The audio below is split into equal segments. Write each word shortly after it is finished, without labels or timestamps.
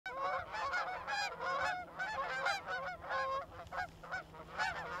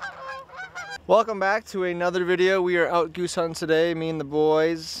Welcome back to another video. We are out goose hunting today, me and the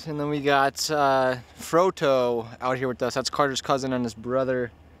boys, and then we got Froto out here with us. That's Carter's cousin and his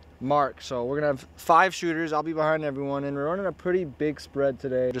brother Mark. So we're gonna have 5 shooters. I'll be behind everyone, and we're running a pretty big spread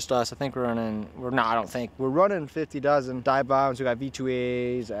today. Just us. I think we're running. We're running 50 dozen dive bombs. We got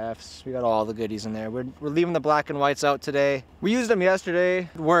V2As, Fs. We got all the goodies in there. We're leaving the black and whites out today. We used them yesterday.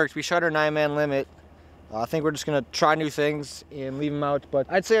 It worked. We shot our 9-man limit. I think we're just gonna try new things and leave them out, but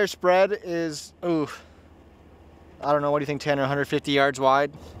I'd say our spread is, I don't know, what do you think, Tanner, 150 yards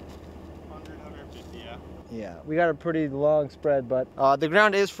wide? 150, yeah. Yeah, we got a pretty long spread, but the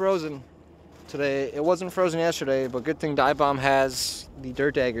ground is frozen today. It wasn't frozen yesterday, but good thing Dive Bomb has the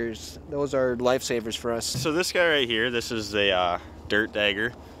dirt daggers. Those are lifesavers for us. So this guy right here, this is a dirt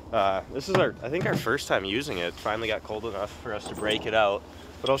dagger. This is I think our first time using it. Finally got cold enough for us to break it out.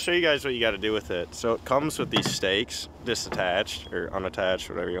 But I'll show you guys what you got to do with it. So it comes with these stakes, disattached or unattached,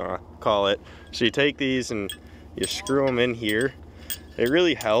 whatever you want to call it. So you take these and you screw them in here. It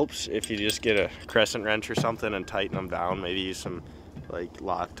really helps if you just get a crescent wrench or something and tighten them down. Maybe use some like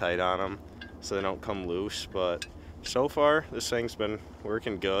Loctite on them so they don't come loose. But so far, this thing's been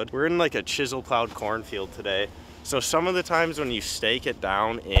working good. We're in like a chisel plowed cornfield today. So some of the times when you stake it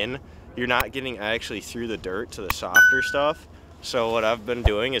down in, you're not getting actually through the dirt to the softer stuff. So what I've been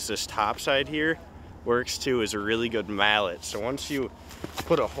doing is this top side here works too as a really good mallet. So once you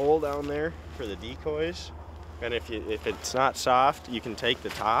put a hole down there for the decoys, and if it's not soft, you can take the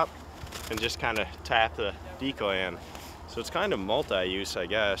top and just kind of tap the decoy in. So it's kind of multi-use, I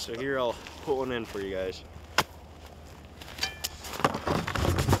guess. So here, I'll put one in for you guys.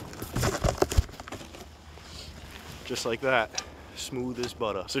 Just like that. Smooth as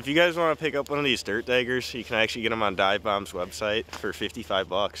butter. So if you guys want to pick up one of these dirt daggers, you can actually get them on Dive Bomb's website for 55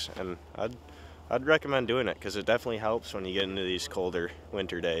 bucks, and I'd recommend doing it because it definitely helps when you get into these colder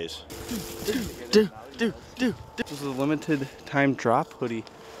winter days. This is a limited time drop hoodie.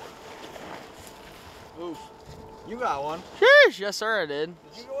 Oof. You got one. Sheesh, yes sir, I did.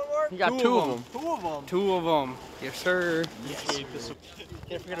 Did you get one more? You got two of them. 2 of them. 2 of them. Yes sir. Yes.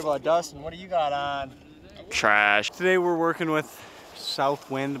 Can't forget about Dustin. What do you got on? Trash. Today we're working with south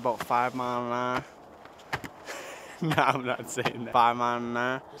wind about 5 miles an hour. No, I'm not saying that. 5 miles an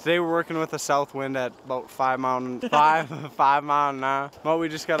hour. Today we're working with a south wind at about 5 miles an hour. Well, we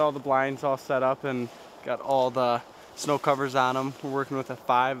just got all the blinds all set up and got all the snow covers on them. We're working with a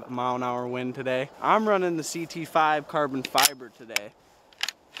 5 mile an hour wind today. I'm running the CT5 carbon fiber today.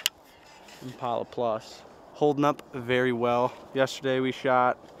 Impala Plus. Holding up very well. Yesterday we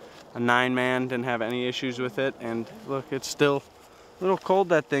shot a 9-man, didn't have any issues with it, and look, it's still a little cold,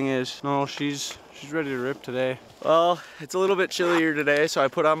 that thing is. No, she's ready to rip today. Well, it's a little bit chillier today, so I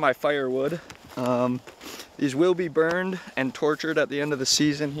put on my firewood. These will be burned and tortured at the end of the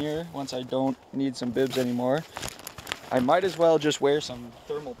season here, once I don't need some bibs anymore. I might as well just wear some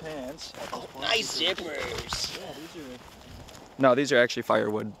thermal pants. Oh, nice zippers! Yeah, no, these are actually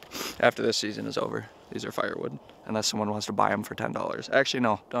firewood. After this season is over, these are firewood. Unless someone wants to buy them for $10. Actually,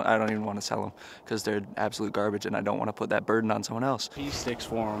 no, I don't even want to sell them because they're absolute garbage and I don't want to put that burden on someone else. Cheese sticks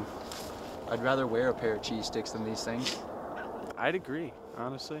for them. I'd rather wear a pair of cheese sticks than these things. I'd agree,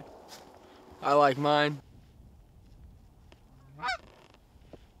 honestly. I like mine.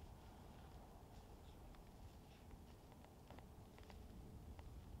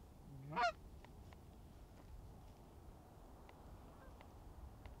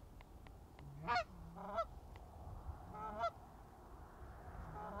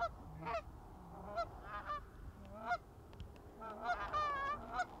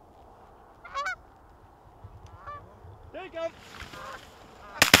 There you go.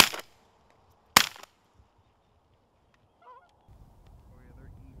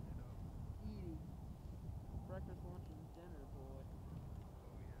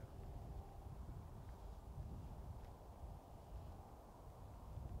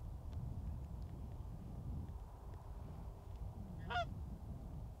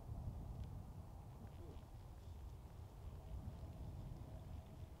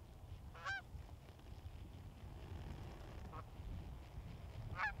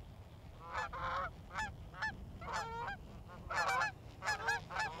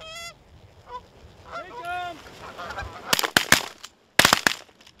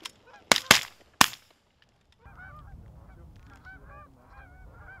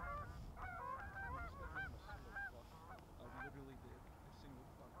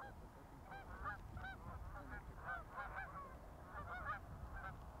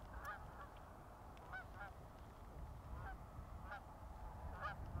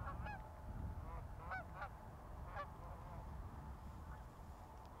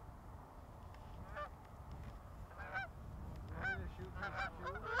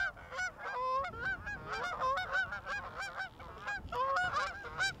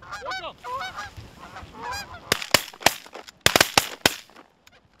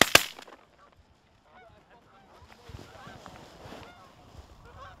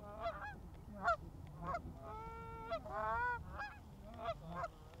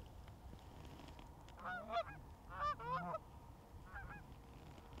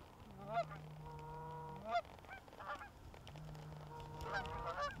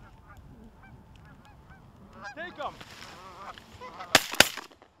 'em.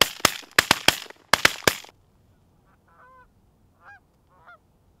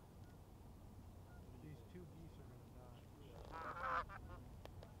 These 2 geese are gonna die.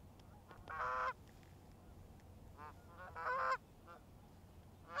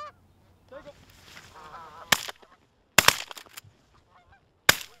 Take 'em.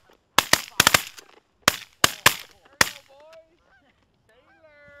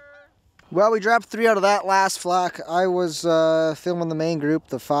 Well, we dropped 3 out of that last flock. I was filming the main group,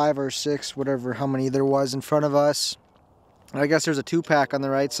 the 5 or 6, whatever, how many there was in front of us. And I guess there's a 2-pack on the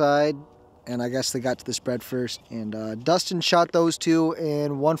right side, and I guess they got to the spread first. And Dustin shot those 2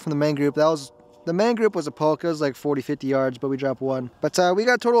 and 1 from the main group. The main group was a polka, it was like 40, 50 yards, but we dropped 1. But we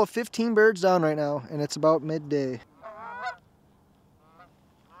got a total of 15 birds down right now, and it's about midday.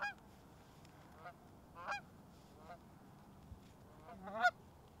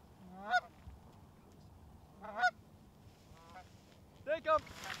 Take 'em.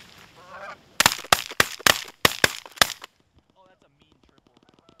 Oh, that's a mean triple.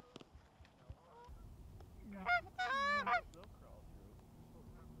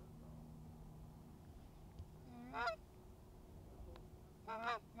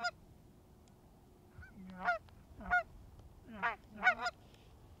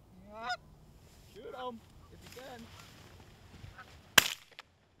 Shoot 'em if you can.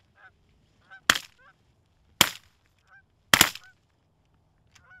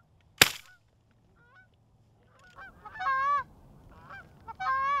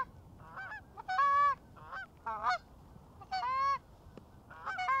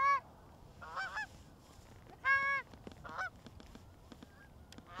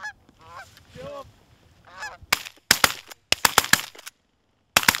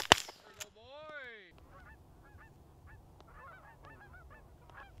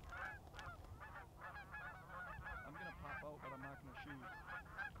 But I'm not going to shoot.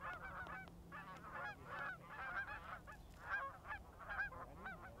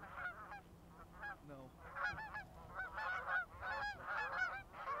 No.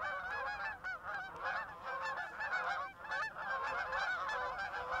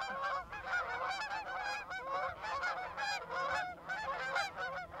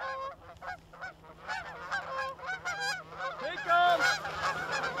 Take 'em!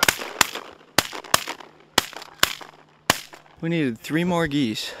 We needed 3 more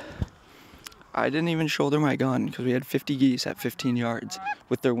geese. I didn't even shoulder my gun because we had 50 geese at 15 yards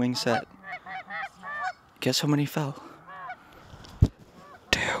with their wings set. Guess how many fell?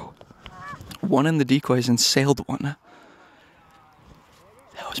 2. 1 in the decoys and sailed 1.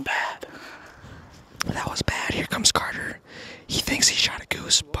 That was bad. That was bad. Here comes Carter. He thinks he shot a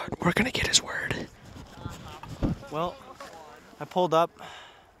goose, but we're gonna get his word. Well, I pulled up.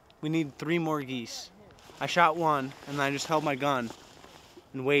 We need 3 more geese. I shot 1, and then I just held my gun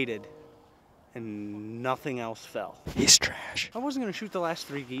and waited, and nothing else fell. He's trash. I wasn't gonna shoot the last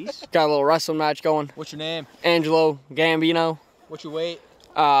 3 geese. Got a little wrestling match going. What's your name? Angelo Gambino, What's your weight?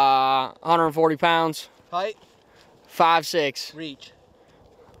 140 pounds, Height? 5'6", Reach?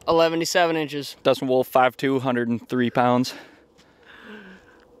 11 to 7 inches. Dustin Wolf, 5'2", 103 pounds.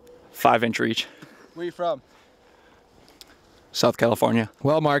 5-inch reach. Where you from? South California.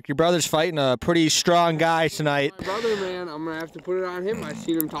 Well, Mark, your brother's fighting a pretty strong guy tonight. My brother, man, I'm gonna have to put it on him. I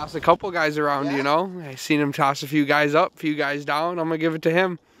seen him toss a couple guys around, you know. I seen him toss a few guys up, a few guys down. I'm gonna give it to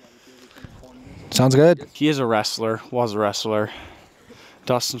him. Sounds good. He is a wrestler, was a wrestler.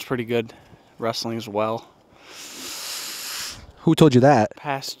 Dustin's pretty good wrestling as well. Who told you that?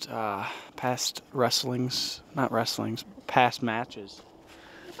 Past wrestlings, not wrestlings, past matches.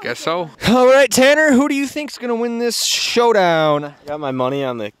 Guess so. All right, Tanner, who do you think's gonna win this showdown? Got my money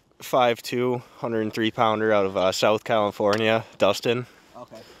on the 5'2", 103-pounder out of South California, Dustin.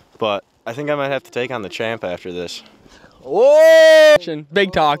 Okay. But I think I might have to take on the champ after this. Whoa! Action.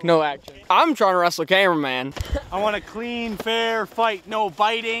 Big talk, no action. I'm trying to wrestle a cameraman. I want a clean, fair fight. No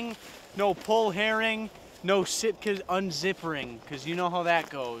biting, no pull herring, no unzippering, because you know how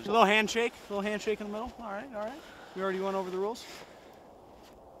that goes. A little handshake in the middle. All right, all right. We already went over the rules.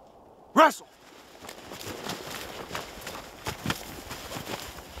 Wrestle!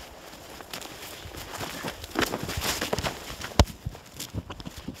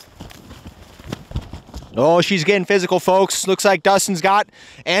 Oh, she's getting physical, folks. Looks like Dustin's got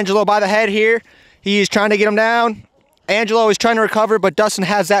Angelo by the head here. He is trying to get him down. Angelo is trying to recover, but Dustin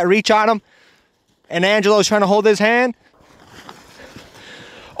has that reach on him. And Angelo is trying to hold his hand.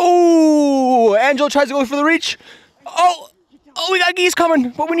 Oh, Angelo tries to go for the reach. Oh, we got geese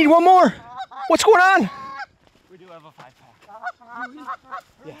coming, but we need one more. What's going on? We do have a 5-pack.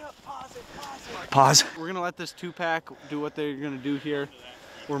 Pause. We're gonna let this 2-pack do what they're gonna do here.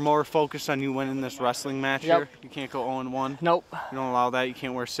 We're more focused on you winning this wrestling match here. You can't go 0-1. Nope. You don't allow that. You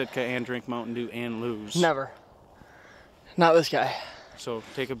can't wear Sitka and drink Mountain Dew and lose. Never. Not this guy. So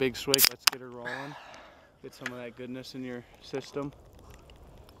take a big swig. Let's get her rolling. Get some of that goodness in your system.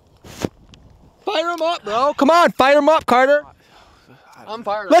 Fire him up, bro. Come on, fire him up, Carter. I'm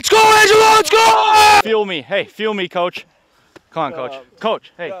fired up. Let's go, Angelo, let's go! Fuel me. Hey, fuel me, coach. Come on, coach.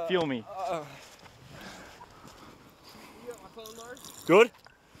 Coach, hey, fuel me. Good?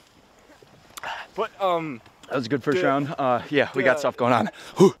 But, That was a good first round. Yeah, we got stuff going on.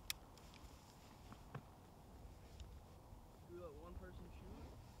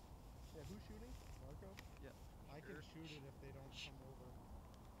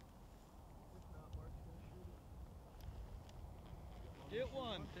 Get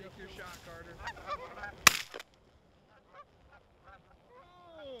one. Take your shot, Carter.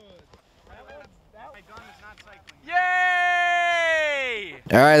 Yay!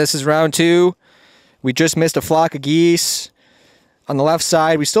 All right, this is round 2. We just missed a flock of geese. On the left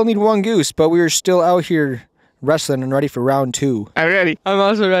side, we still need 1 goose, but we are still out here wrestling and ready for round 2. I'm ready. I'm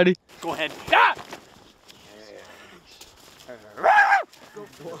also ready. Go ahead.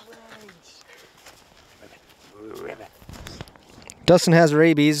 Dustin has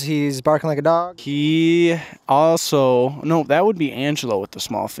rabies. He's barking like a dog. He also, no, that would be Angelo with the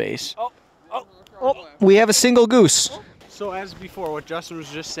small face. We have a single goose. So as before, what Justin was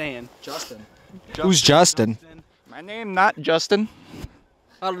just saying. Justin. Who's Justin? My name not Justin.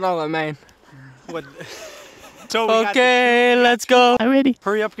 I don't know, my man. What? So we Okay, let's go. I'm ready.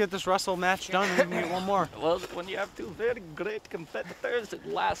 hurry up, get this wrestle match done, and we can get one more. Well, when you have 2 very great competitors, it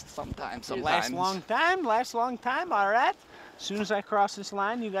lasts sometimes. Last long time, all right? As soon as I cross this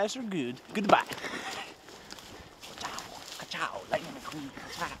line, you guys are good. Goodbye.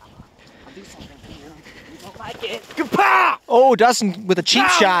 Oh, Dustin with a cheap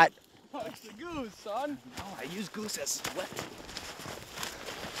shot. It's the goose, son. No, I use Goose as weapon.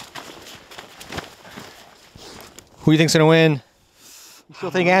 Who do you think's gonna win? You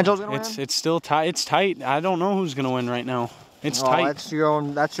still think Angelo's gonna win? It's still tight. It's tight. I don't know who's gonna win right now. It's tight. That's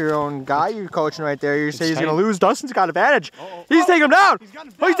your own guy you're coaching right there. You say he's tight. gonna lose. Dustin's got advantage. He's taking him down.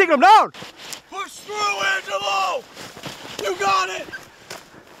 He's taking him down. push through, Angelo! You got it!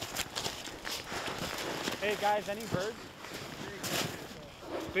 Hey guys, any birds?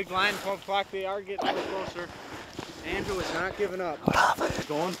 Big line, 12 o'clock, they are getting a little closer. Andrew is not giving up. He's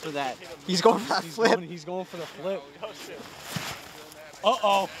going for that. He's going for that flip. He's going for the flip.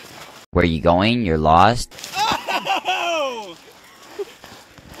 Uh-oh. Where you going? You're lost? Oh!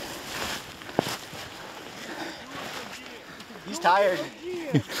 He's tired.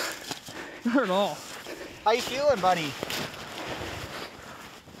 Not at all. How you feeling, buddy?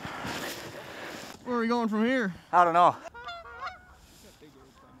 Where are we going from here? I don't know.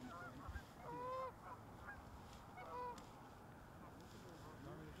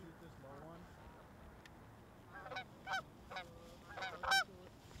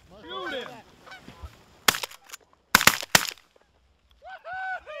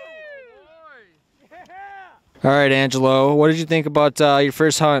 All right, Angelo. What did you think about your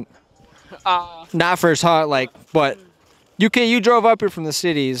first hunt? Not first hunt, like, but you drove up here from the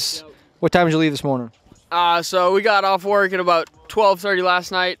cities. Yep. What time did you leave this morning? So we got off work at about 12:30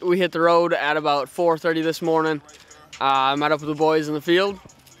 last night. We hit the road at about 4:30 this morning. Met up with the boys in the field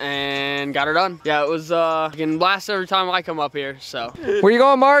and got her done. Yeah, it was I can blast every time I come up here. So. Where you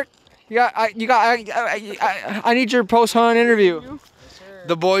going, Mark? I need your post-hunt interview.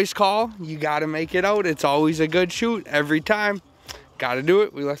 The boys call, you gotta make it out. It's always a good shoot every time. Gotta do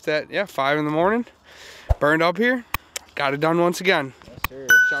it. We left at 5 in the morning. Burned up here. Got it done once again. Yes, sir.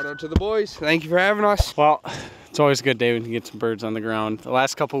 Shout out to the boys. Thank you for having us. Well, it's always a good day when you get some birds on the ground. The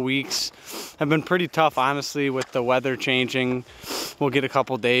last couple weeks have been pretty tough, honestly, with the weather changing. We'll get a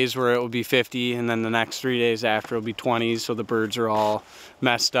couple days where it will be 50, and then the next 3 days after it'll be 20s, so the birds are all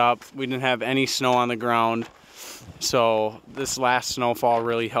messed up. We didn't have any snow on the ground, so this last snowfall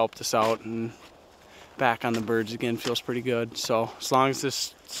really helped us out, and back on the birds again feels pretty good. So as long as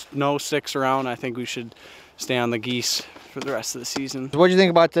this snow sticks around, I think we should stay on the geese for the rest of the season. What did you think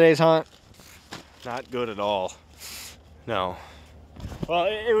about today's hunt? Not good at all. No. Well,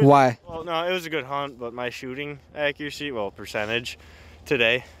 it was. Why? Well, no, it was a good hunt, but my shooting accuracy, well, percentage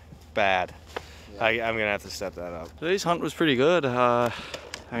today, bad. Yeah. I'm gonna have to step that up. Today's hunt was pretty good. I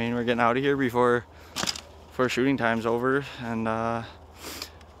mean, we're getting out of here before shooting time's over, and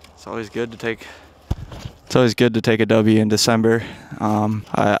it's always good to take. It's always good to take a W in December.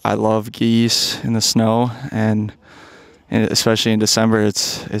 I love geese in the snow, and and especially in December,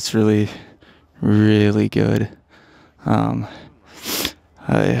 it's really good. I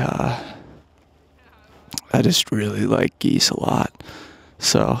just really like geese a lot,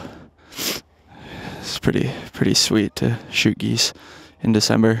 so it's pretty sweet to shoot geese in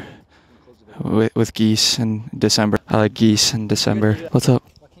December. With geese in December, I like geese in December. What's up?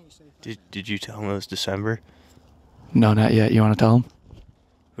 Did you tell him it was December? No, not yet. You want to tell him?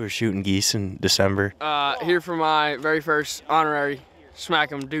 We were shooting geese in December. Here for my very first honorary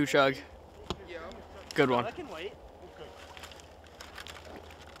Smackem dew chug. Good one.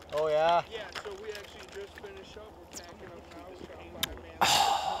 Oh yeah. Yeah, so we actually just finished up. We're packing up now. We've got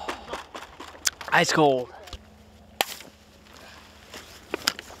 5 minutes. Ice cold.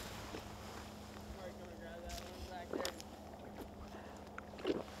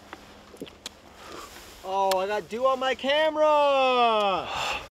 Oh, I got dew on my camera.